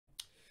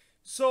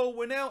So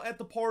we're now at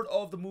the part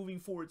of the moving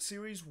forward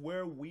series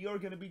where we are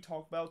going to be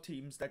talking about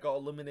teams that got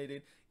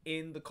eliminated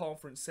in the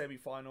conference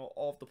semifinal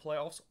of the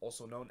playoffs,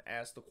 also known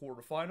as the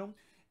quarterfinal.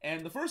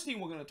 And the first team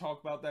we're going to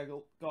talk about that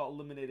got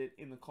eliminated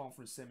in the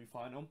conference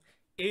semifinal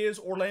is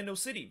Orlando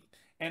City.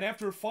 And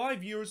after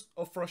 5 years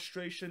of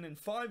frustration and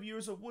 5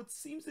 years of what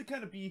seems to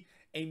kind of be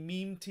a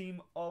meme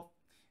team of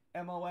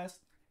MLS,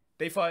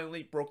 they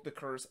finally broke the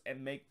curse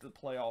and make the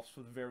playoffs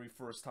for the very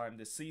first time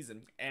this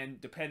season.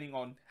 And depending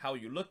on how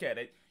you look at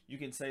it, you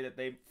can say that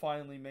they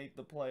finally made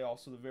the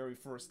playoffs for the very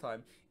first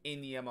time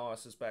in the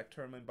MLS's back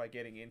tournament by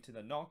getting into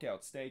the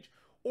knockout stage.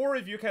 Or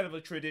if you're kind of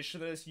a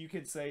traditionalist, you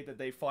can say that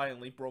they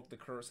finally broke the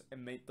curse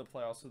and made the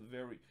playoffs for the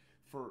very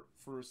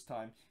first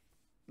time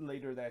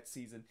later that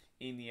season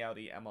in the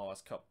Audi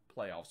MLS Cup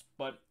playoffs.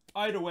 But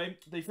either way,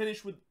 they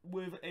finished with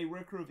a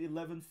record of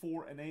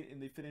 11-4-8,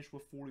 and they finished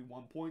with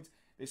 41 points.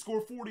 They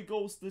scored 40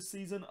 goals this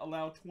season,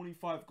 allowed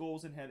 25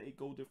 goals, and had a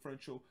goal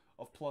differential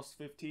of plus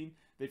 15.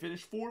 They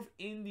finished 4th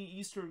in the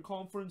Eastern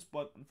Conference,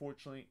 but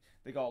unfortunately,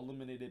 they got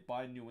eliminated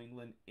by New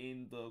England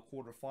in the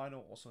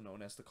quarterfinal, also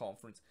known as the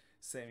conference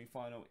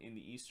semifinal in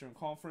the Eastern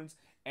Conference.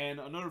 And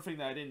another thing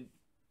that I didn't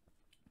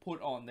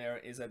put on there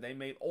is that they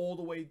made all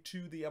the way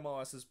to the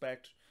MLS's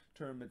back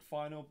tournament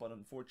final, but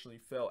unfortunately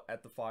fell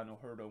at the final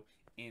hurdle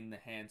in the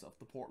hands of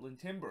the Portland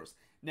Timbers.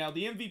 Now,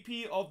 the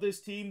MVP of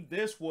this team,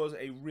 this was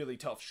a really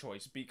tough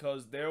choice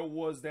because there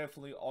was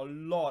definitely a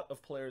lot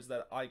of players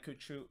that I could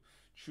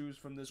choose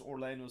from this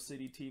Orlando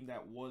City team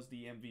that was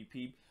the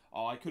MVP.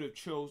 I could have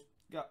chose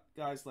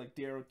guys like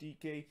Daryl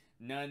Dike,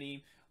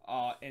 Nani,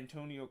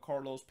 Antonio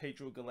Carlos,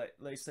 Pedro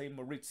Galese,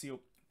 Maurizio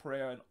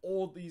Pereira, and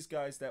all these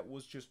guys that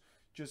was just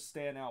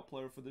standout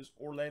player for this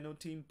Orlando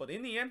team. But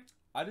in the end,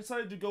 I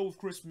decided to go with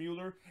Chris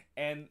Mueller,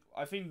 and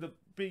I think the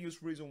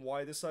biggest reason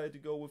why I decided to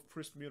go with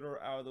Chris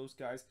Mueller out of those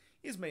guys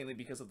is mainly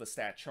because of the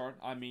stat chart.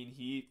 I mean,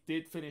 he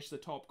did finish the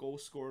top goal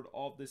scorer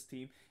of this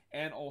team,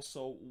 and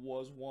also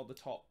was one of the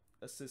top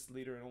assist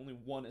leader, and only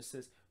one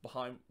assist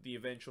behind the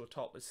eventual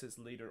top assist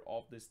leader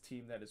of this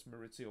team, that is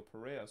Maurizio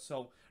Pereira.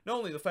 So not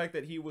only the fact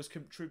that he was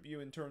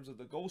contributing in terms of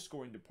the goal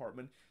scoring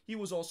department, he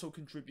was also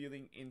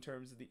contributing in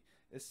terms of the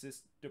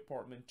assist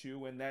department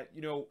too. And that,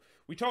 you know,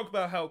 we talk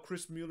about how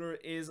Chris Mueller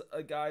is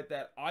a guy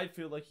that I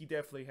feel like he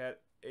definitely had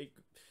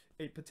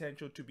a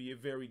potential to be a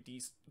very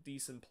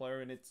decent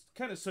player, and it's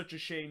kind of such a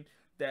shame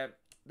that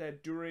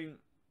during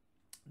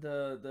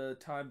the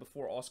time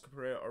before Oscar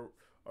Pereira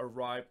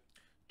arrived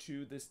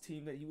to this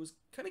team, that he was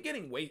kind of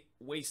getting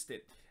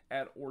wasted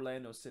at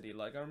Orlando City.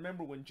 Like, I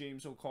remember when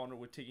James O'Connor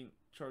was taking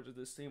charge of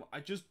this team, I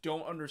just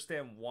don't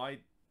understand why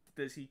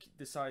does he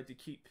decide to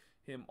keep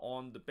him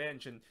on the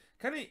bench. And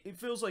kind of it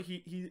feels like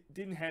he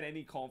didn't have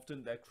any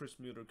confidence that Chris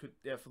Mueller could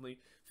definitely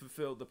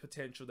fulfill the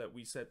potential that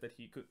we said that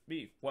he could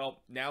be.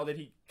 Well, now that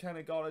he kind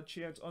of got a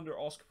chance under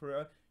Oscar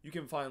Pereira, you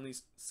can finally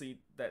see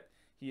that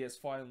he has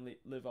finally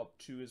lived up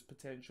to his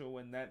potential,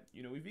 and that,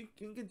 you know, if he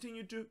can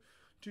continue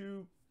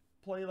to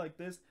play like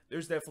this,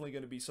 there's definitely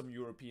going to be some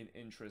European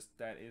interest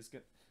that is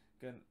going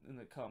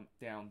to come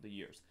down the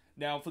years.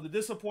 Now, for the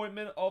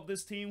disappointment of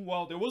this team,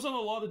 well, there wasn't a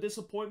lot of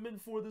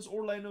disappointment for this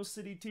Orlando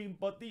City team,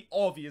 but the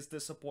obvious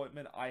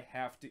disappointment I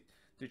have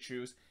to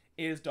choose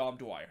is Dom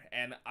Dwyer.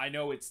 And I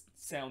know it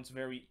sounds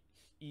very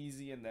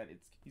easy, and that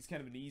he's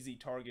kind of an easy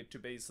target to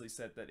basically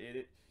set that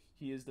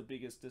he is the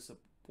biggest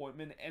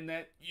disappointment, and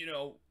that, you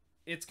know,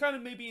 it's kind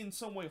of maybe in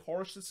some way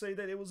harsh to say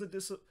that it was a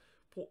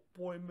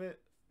disappointment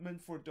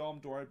for Dom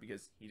Dwyer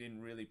because he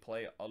didn't really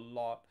play a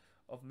lot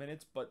of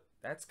minutes, but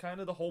that's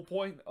kind of the whole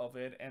point of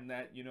it. And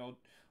that, you know,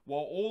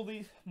 while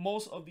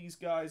most of these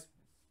guys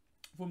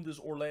from this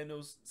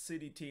Orlando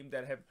City team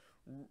that have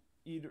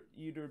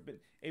either been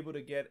able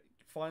to get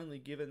finally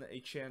given a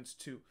chance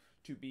to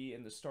be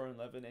in the starting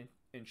 11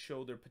 and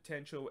show their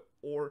potential,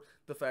 or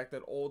the fact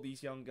that all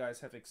these young guys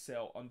have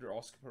excelled under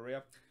Oscar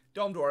Pereira,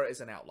 Dom Dwyer is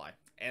an outlier.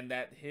 And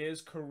that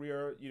his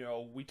career, you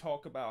know, we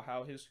talk about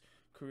how his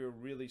career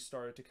really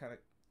started to kind of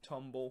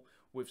tumble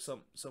with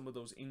some of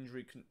those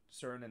injury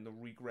concern and the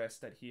regress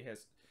that he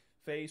has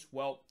faced.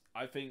 Well,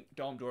 I think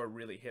Dom Dwyer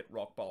really hit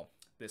rock bottom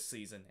this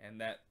season,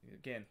 and that,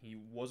 again, he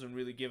wasn't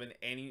really given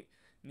any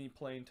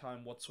playing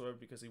time whatsoever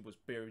because he was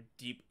buried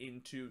deep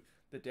into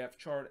the depth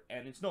chart.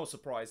 And it's no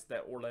surprise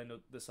that Orlando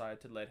decided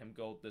to let him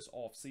go this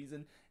off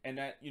season. And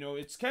that, you know,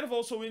 it's kind of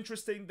also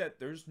interesting that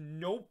there's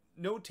no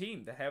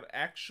team that have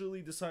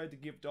actually decided to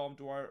give Dom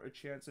Dwyer a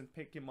chance and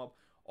pick him up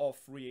off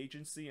free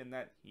agency, and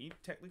that he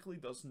technically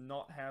does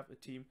not have a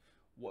team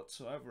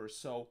whatsoever.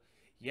 So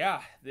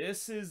yeah,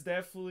 this is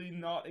definitely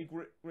not a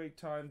great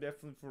time,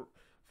 definitely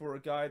for a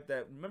guy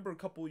that, remember a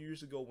couple of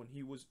years ago when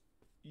he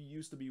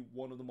used to be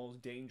one of the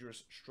most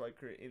dangerous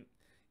striker in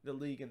the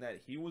league, and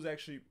that he was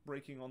actually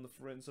breaking on the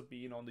fringe of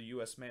being on the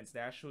US men's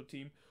national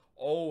team.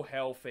 Oh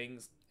hell,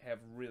 things have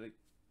really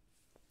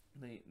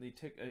they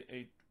take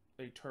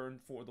a turn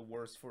for the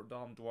worse for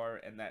Dom Dwyer,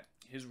 and that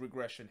his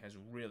regression has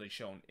really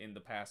shown in the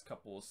past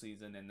couple of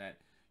seasons. And that,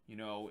 you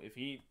know, if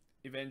he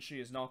eventually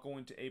is not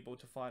going to able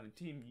to find a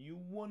team, you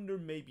wonder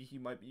maybe he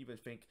might even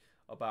think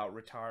about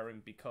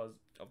retiring because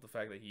of the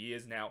fact that he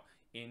is now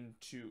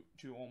into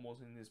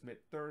almost in his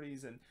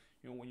mid-30s, and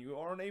when you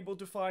aren't able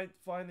to find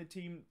a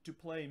team to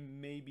play,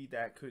 maybe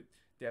that could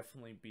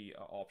definitely be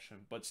an option.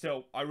 But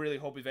still, I really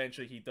hope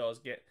eventually he does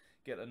get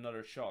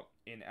another shot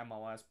in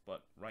MLS.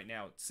 But right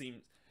now, it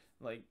seems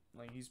like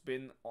he's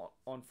been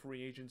on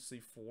free agency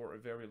for a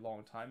very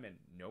long time, and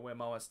no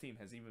MLS team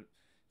has even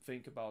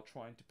think about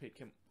trying to pick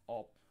him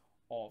up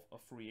off a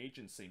free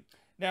agency.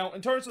 Now,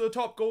 in terms of the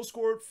top goal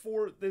scorer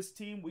for this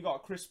team, we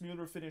got Chris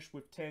Mueller finished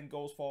with 10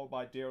 goals, followed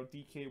by Daryl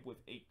DK with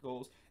 8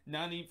 goals.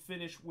 Nani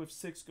finished with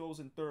 6 goals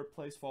in third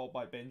place, followed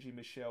by Benji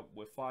Michel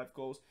with 5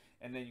 goals.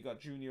 And then you got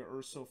Junior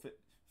Urso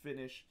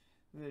finish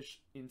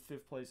in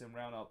 5th place and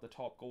round out the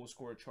top goal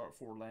scorer chart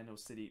for Orlando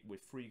City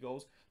with 3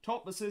 goals.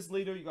 Top assist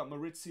leader, you got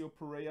Mauricio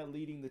Pereira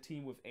leading the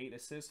team with 8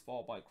 assists,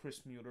 followed by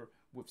Chris Mueller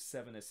with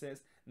 7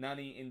 assists.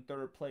 Nani in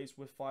 3rd place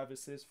with 5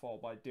 assists,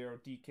 followed by Daryl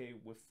DK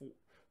with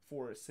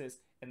 4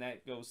 assists. And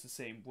that goes the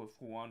same with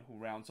Juan, who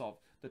rounds off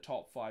the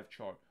top 5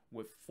 chart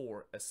with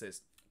 4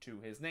 assists to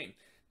his name.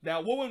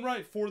 Now, what went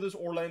right for this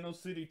Orlando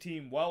City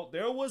team? Well,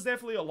 there was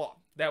definitely a lot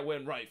that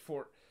went right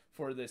for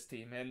this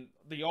team. And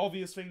the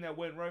obvious thing that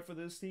went right for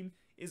this team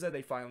is that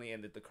they finally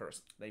ended the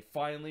curse. They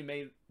finally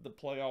made the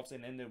playoffs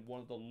and ended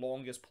one of the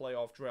longest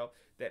playoff drought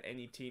that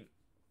any team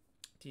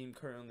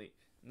currently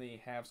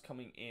has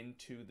coming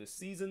into the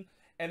season.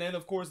 And then,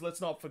 of course, let's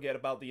not forget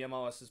about the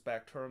MLS's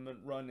back tournament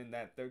run, in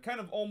that they're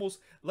kind of almost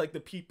like the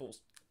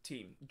people's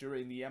team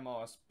during the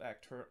MLS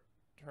back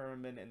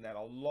tournament, and that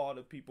a lot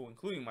of people,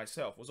 including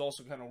myself, was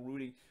also kind of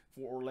rooting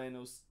for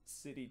Orlando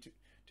City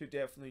to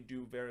definitely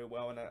do very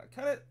well. And I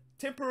kind of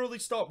temporarily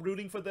stopped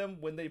rooting for them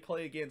when they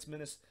play against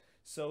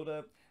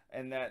Minnesota,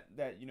 and that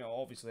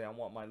obviously I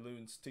want my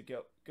Loons to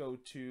go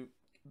to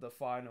the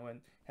final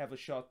and have a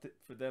shot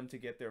for them to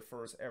get their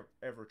first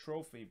ever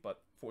trophy,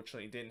 but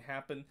fortunately it didn't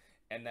happen.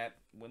 And that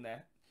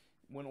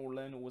when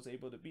Orlando was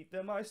able to beat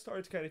them, I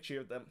started to kind of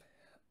cheer them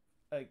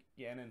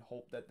again and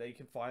hope that they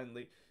can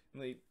finally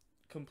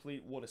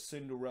complete what a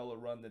Cinderella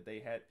run that they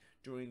had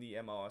during the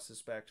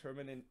MLS's back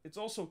tournament. And it's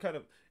also kind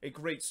of a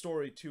great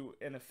story too,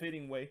 and a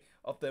fitting way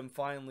of them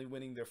finally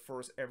winning their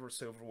first ever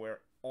silverware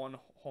on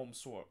home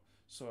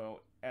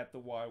soil at the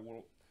Wide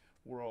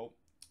World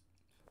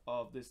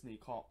of Disney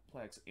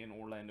Complex in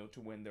Orlando to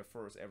win their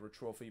first ever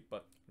trophy.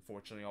 But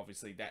unfortunately,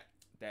 obviously,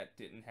 that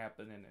didn't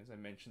happen, and as I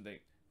mentioned, they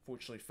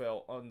fortunately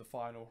fell on the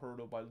final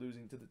hurdle by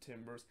losing to the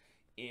Timbers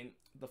in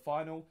the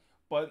final.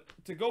 But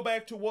to go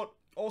back to what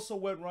also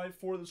went right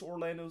for this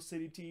Orlando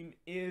City team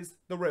is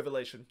the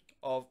revelation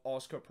of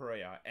Oscar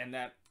Pereira, and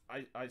that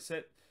I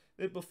said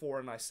it before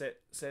and I said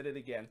it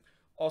again.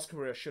 Oscar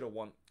Pereira should have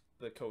won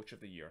the Coach of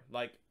the Year.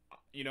 Like,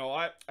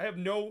 I have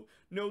no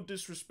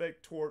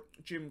disrespect toward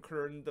Jim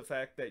Curtin, the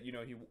fact that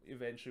he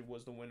eventually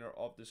was the winner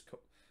of this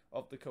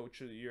of the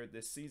Coach of the Year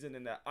this season,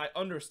 and that I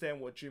understand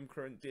what Jim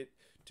Curtin did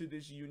to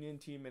this Union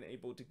team and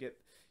able to get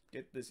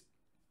this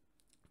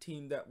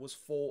team that was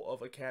full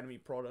of academy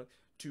product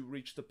to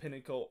reach the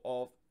pinnacle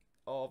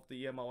of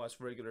the MLS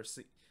regular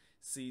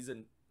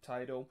season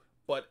title.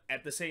 But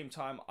at the same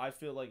time, I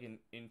feel like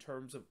in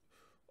terms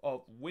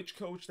of which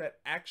coach that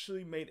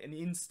actually made an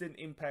instant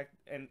impact,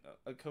 and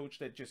a coach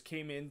that just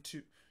came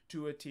into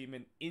a team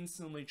and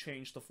instantly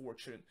changed the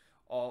fortune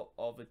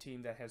of a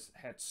team that has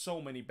had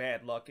so many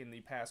bad luck in the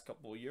past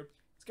couple of years,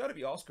 it's got to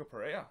be Oscar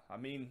Pereira. I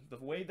mean,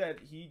 the way that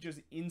he just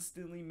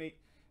instantly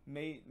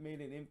made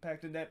an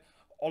impact, and that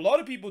a lot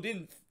of people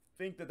didn't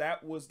think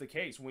that was the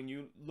case when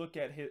you look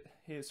at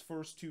his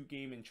first 2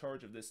 games in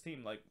charge of this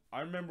team. Like,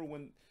 I remember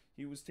when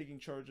he was taking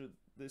charge of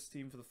this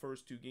team for the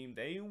first 2 games,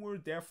 they were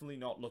definitely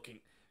not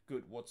looking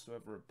good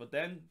whatsoever. But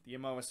then the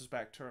MLS's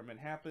back tournament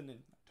happened, and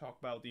talk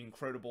about the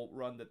incredible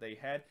run that they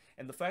had,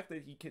 and the fact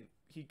that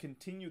he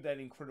continued that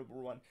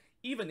incredible run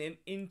even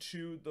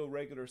into the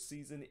regular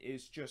season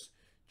is just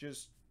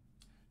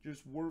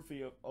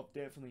worthy of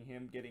definitely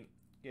him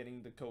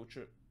getting the Coach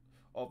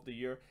of the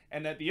Year.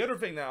 And that the other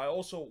thing that I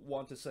also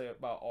want to say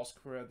about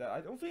Oscar Pereira, that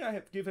I don't think I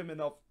have to give him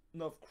enough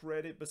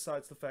credit,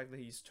 besides the fact that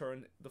he's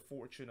turned the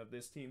fortune of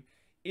this team,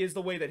 is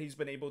the way that he's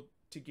been able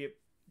to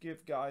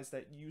give guys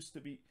that used to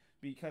be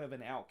kind of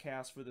an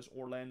outcast for this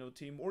Orlando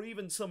team, or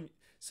even some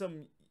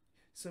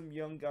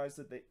young guys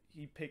that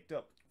he picked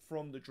up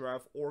from the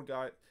draft, or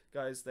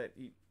guys that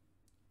he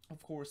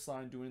of course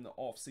signed during the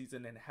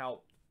offseason, and how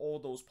all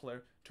those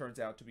players turns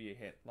out to be a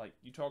hit. Like,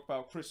 you talk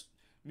about Chris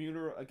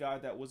Mueller, a guy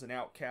that was an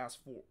outcast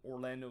for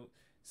Orlando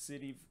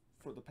City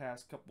for the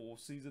past couple of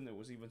seasons. There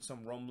was even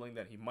some rumbling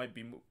that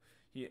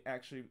he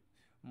actually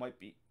might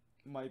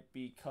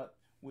be cut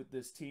with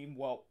this team.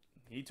 Well,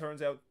 he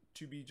turns out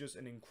to be just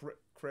an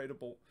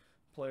incredible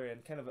player,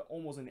 and kind of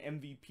almost an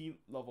MVP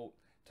level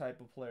type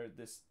of player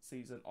this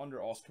season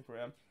under Oscar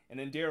Pereira. And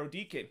then Daryl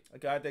DK, a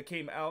guy that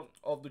came out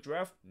of the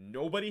draft.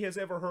 Nobody has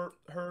ever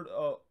heard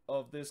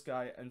of this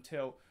guy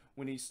until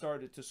when he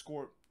started to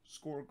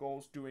score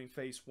goals during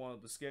phase 1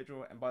 of the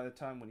schedule. And by the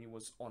time when he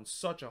was on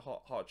such a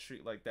hot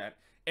streak like that,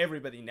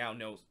 everybody now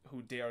knows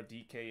who Daryl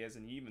DK is,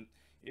 and he even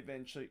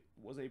eventually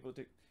was able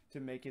to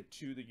make it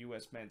to the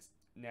U.S. men's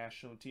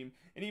national team.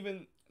 And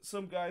even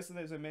some guys, and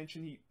as I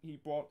mentioned, he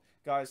brought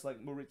guys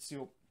like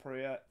Maurizio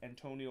Perea,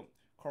 Antonio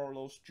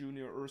Carlos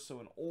Jr., Urso,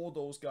 and all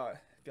those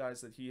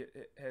guys that he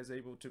has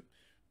able to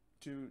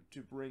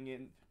bring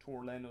in to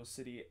Orlando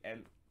City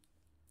and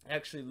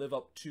actually live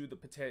up to the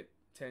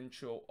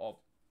potential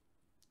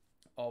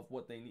of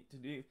what they need to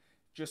do,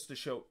 just to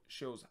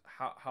shows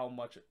how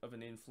much of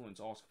an influence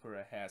Oscar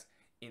Perea has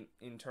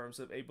in terms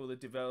of able to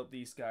develop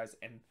these guys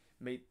and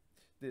make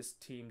this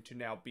team to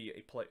now be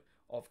a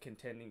playoff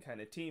contending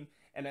kind of team.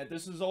 And that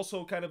this is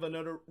also kind of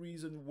another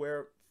reason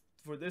where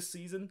for this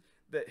season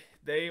that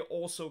they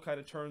also kind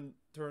of turned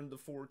the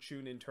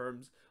fortune in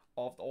terms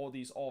of all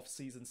these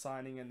off-season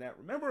signing. And that,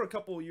 remember a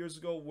couple of years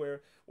ago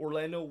where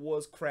Orlando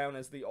was crowned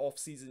as the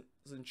off-season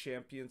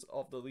champions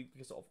of the league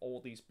because of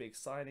all these big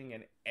signing,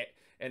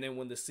 and then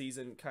when the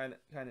season kind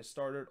of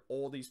started,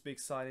 all these big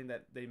signing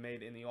that they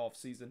made in the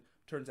off-season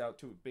turns out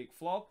to a big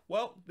flop.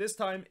 Well, this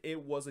time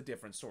it was a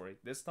different story.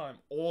 This time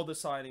all the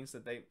signings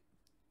that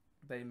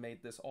they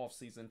made this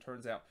off-season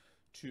turns out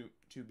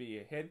to be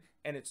a hit,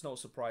 and it's no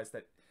surprise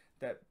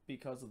that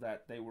because of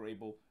that they were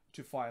able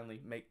to finally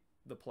make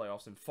the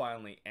playoffs and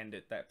finally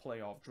ended that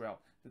playoff drought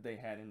that they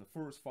had in the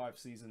first 5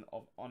 seasons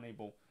of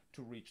unable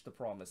to reach the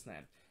promised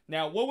land.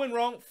 Now, what went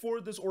wrong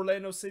for this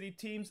Orlando City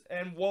teams?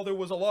 And while there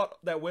was a lot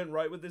that went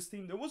right with this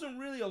team, there wasn't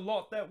really a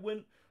lot that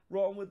went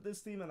wrong with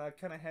this team, and I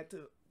kind of had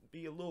to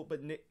be a little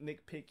bit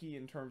nitpicky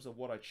in terms of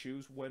what I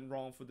choose went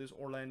wrong for this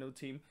Orlando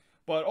team.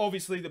 But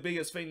obviously the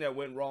biggest thing that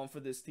went wrong for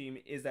this team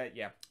is that,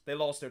 yeah, they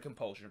lost their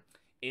composure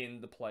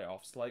in the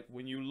playoffs. Like,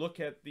 when you look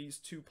at these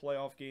 2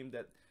 playoff games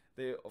that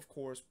they, of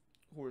course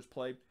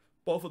played,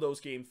 both of those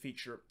games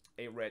feature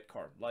a red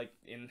card. Like,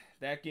 in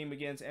that game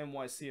against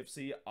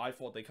NYCFC, I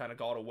thought they kind of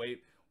got away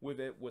with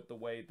it with the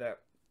way that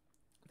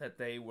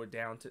they were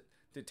down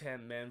to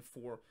 10 men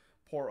for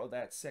part of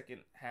that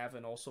second half,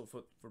 and also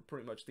for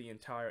pretty much the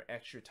entire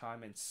extra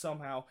time, and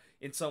somehow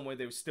in some way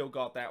they still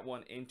got that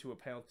one into a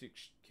penalty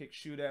kick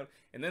shootout.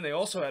 And then they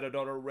also had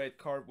another red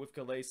card with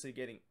Galese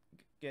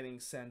getting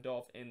sent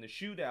off in the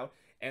shootout.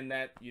 And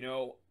that, you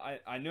know,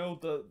 I know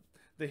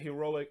the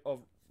heroic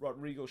of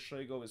Rodrigo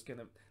Strego is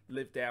gonna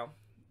live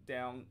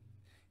down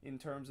in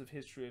terms of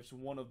history. It's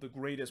one of the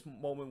greatest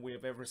moments we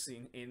have ever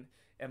seen in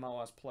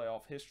MLS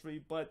playoff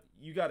history, but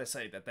you gotta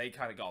say that they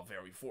kind of got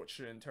very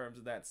fortunate in terms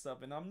of that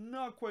stuff, and I'm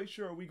not quite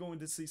sure are we going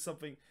to see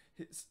something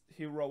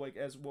heroic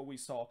as what we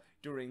saw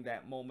during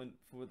that moment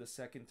for the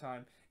second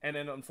time. And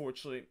then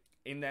unfortunately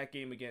in that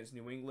game against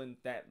New England,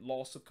 that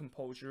loss of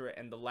composure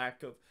and the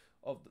lack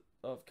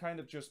of kind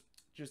of just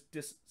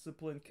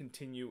discipline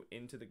continue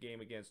into the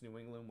game against New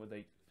England, where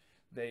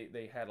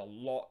they had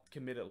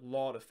committed a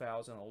lot of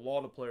fouls, and a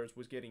lot of players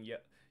was getting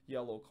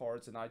yellow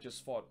cards. And I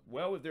just thought,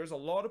 well, if there's a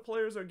lot of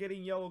players that are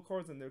getting yellow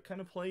cards and they're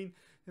kind of playing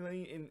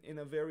in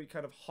a very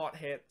kind of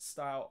hothead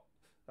style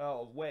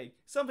way,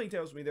 something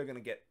tells me they're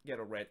going to get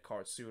a red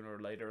card sooner or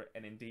later.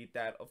 And indeed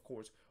that, of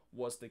course,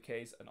 was the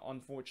case. And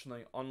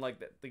unfortunately,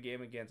 unlike the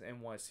game against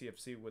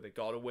NYCFC where they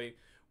got away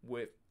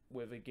with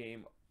a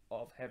game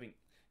of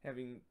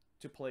having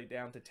to play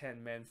down to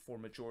 10 men for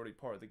majority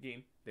part of the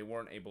game, they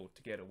weren't able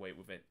to get away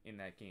with it in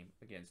that game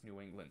against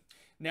New England.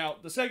 Now,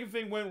 the second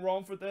thing went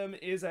wrong for them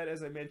is that,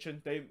 as I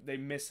mentioned, they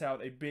miss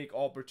out a big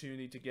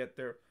opportunity to get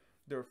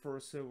their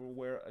first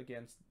silverware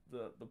against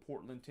the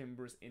Portland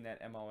Timbers in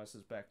that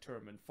MLS's back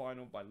tournament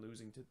final by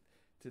losing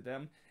to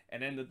them.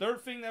 And then the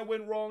third thing that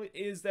went wrong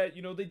is that,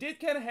 you know, they did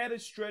kind of had a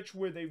stretch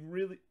where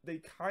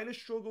they kind of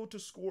struggled to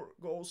score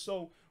goals.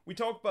 So we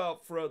talked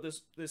about throughout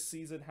this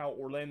season how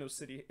Orlando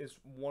City is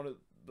one of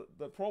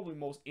the probably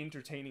most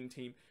entertaining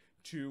team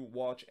to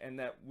watch, and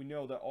that we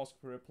know that Oscar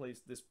Perea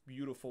plays this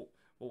beautiful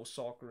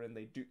soccer, and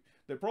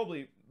they're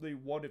probably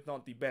one if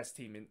not the best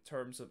team in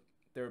terms of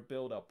their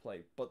build-up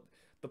play. But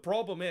the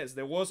problem is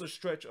there was a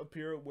stretch of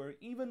period where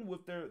even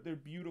with their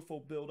beautiful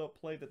build-up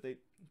play that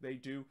they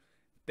do,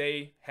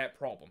 they had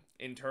problem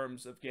in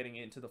terms of getting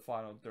into the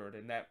final third,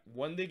 and that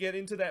when they get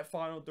into that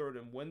final third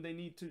and when they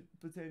need to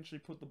potentially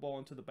put the ball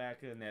into the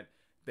back of the net,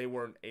 they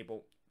weren't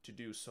able to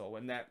do so.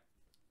 And that,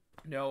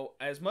 no,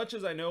 as much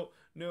as I know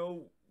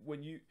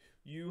when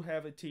you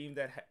have a team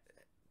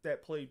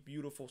that played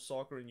beautiful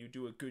soccer and you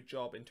do a good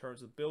job in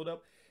terms of build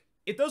up,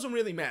 it doesn't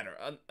really matter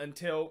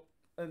until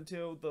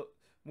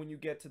when you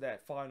get to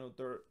that final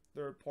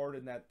third part,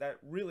 and that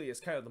really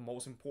is kind of the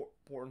most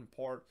important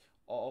part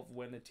of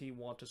when the team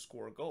wants to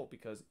score a goal.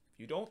 Because if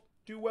you don't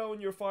do well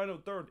in your final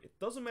third, it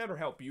doesn't matter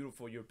how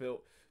beautiful your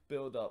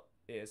build up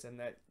is, and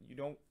that you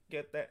don't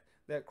get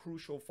that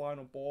crucial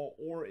final ball,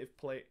 or if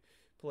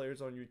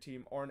players on your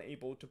team aren't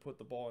able to put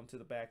the ball into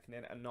the back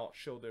net and not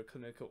show their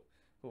clinical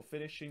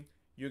finishing,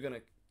 you're going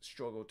to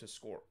struggle to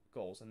score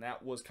goals. And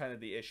that was kind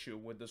of the issue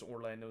with this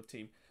Orlando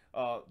team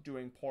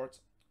during parts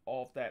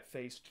of that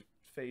phase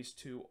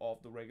 2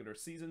 of the regular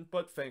season.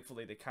 But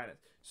thankfully, they kind of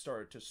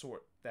started to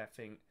sort that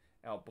thing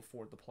out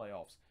before the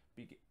playoffs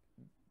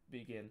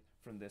begin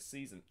from this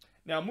season.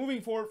 Now,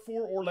 moving forward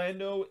for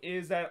Orlando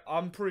is that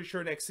I'm pretty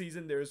sure next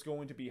season there's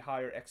going to be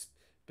higher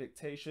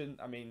expectation.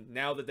 I mean,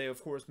 now that they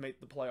of course made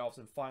the playoffs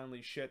and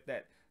finally shed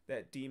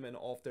that demon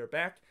off their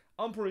back,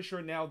 I'm pretty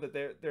sure now that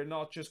they're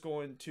not just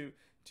going to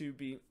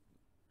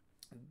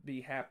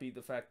be happy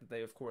the fact that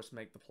they of course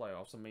make the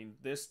playoffs. I mean,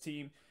 this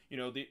team,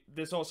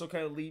 this also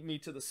kind of lead me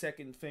to the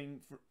second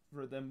thing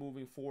for them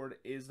moving forward,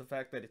 is the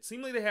fact that it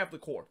seems like they have the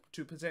core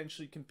to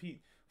potentially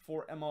compete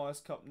for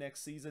MLS Cup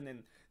next season,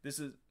 and this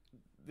is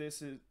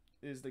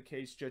the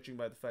case judging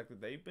by the fact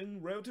that they've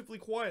been relatively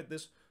quiet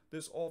this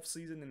off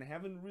season and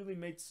haven't really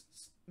made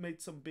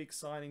some big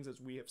signings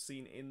as we have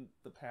seen in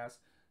the past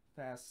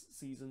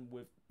season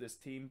with this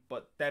team.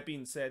 But that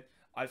being said,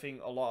 I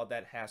think a lot of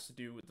that has to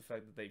do with the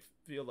fact that they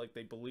feel like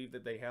they believe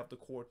that they have the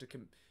core to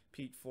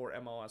compete for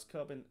MLS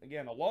Cup. And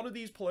again, a lot of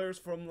these players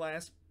from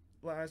last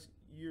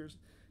year's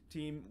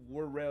team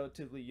were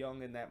relatively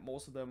young, and that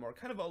most of them are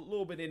kind of a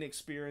little bit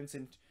inexperienced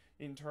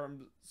in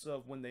terms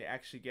of when they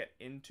actually get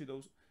into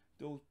those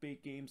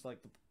big games like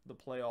the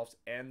playoffs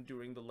and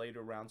during the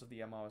later rounds of the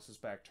MLS's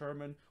back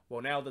tournament.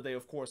 Well, now that they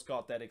of course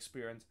got that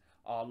experience,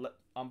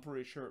 I'm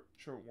pretty sure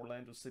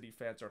Orlando City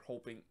fans are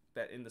hoping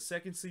that in the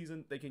second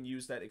season they can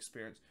use that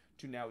experience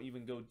to now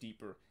even go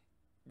deeper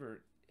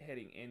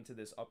heading into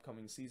this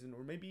upcoming season,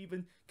 or maybe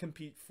even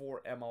compete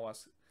for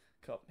MLS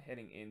Cup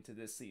heading into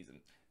this season.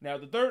 Now,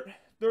 the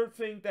third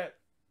thing that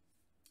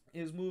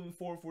is moving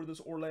forward for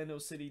this Orlando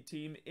City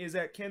team is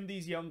that can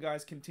these young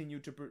guys continue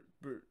to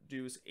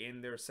produce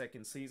in their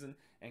second season?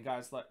 And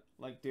guys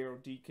like Daryl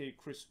DK,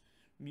 Chris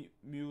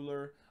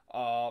Mueller,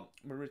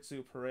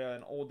 Maurizio Pereira,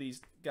 and all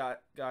these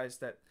guys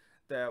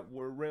that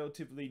were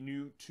relatively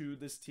new to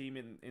this team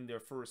in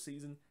their first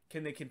season,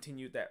 can they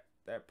continue that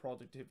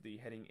productivity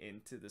heading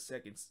into the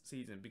second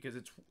season? Because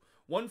it's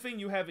one thing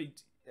you have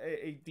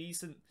a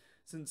decent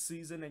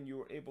season and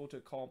you're able to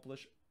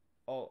accomplish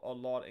a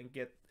lot and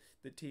get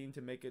the team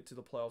to make it to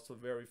the playoffs for the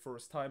very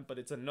first time, but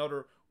it's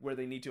another where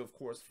they need to of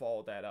course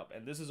follow that up.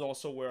 And this is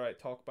also where I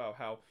talk about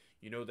how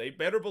they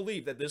better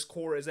believe that this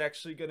core is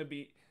actually going to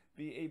be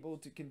able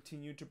to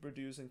continue to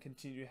produce and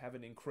continue to have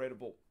an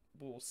incredible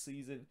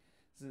season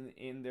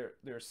in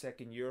their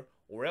second year,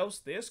 or else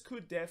this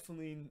could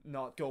definitely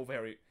not go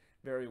very,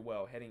 very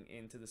well heading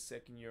into the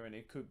second year, and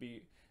it could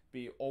be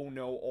oh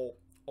no all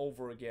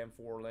over again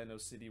for Orlando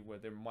City, where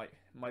they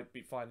might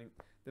be finding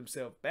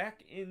themselves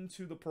back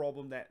into the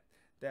problem that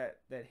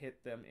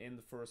hit them in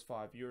the first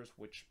 5 years,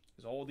 which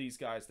is all these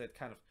guys that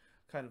kind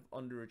of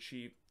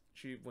underachieved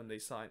when they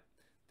signed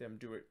them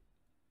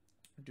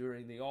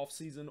during the off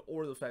season,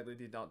 or the fact they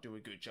did not do a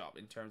good job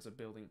in terms of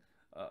building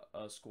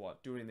a squad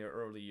during their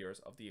early years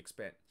of the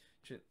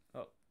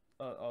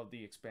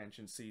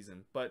expansion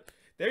season. But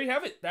there you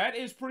have it. That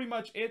is pretty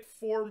much it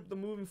for the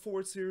moving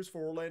forward series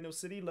for Orlando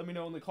City. Let me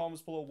know in the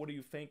comments below, what do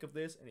you think of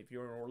this? And if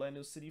you're an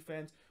Orlando City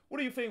fan, what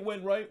do you think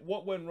went right,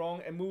 what went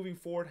wrong, and moving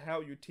forward,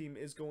 how your team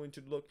is going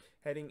to look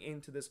heading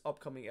into this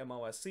upcoming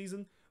MLS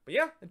season. But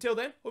yeah, until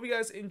then, hope you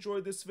guys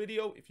enjoyed this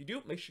video. If you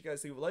do, make sure you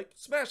guys leave a like,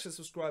 smash the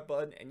subscribe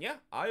button, and yeah,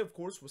 I of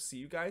course will see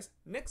you guys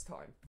next time.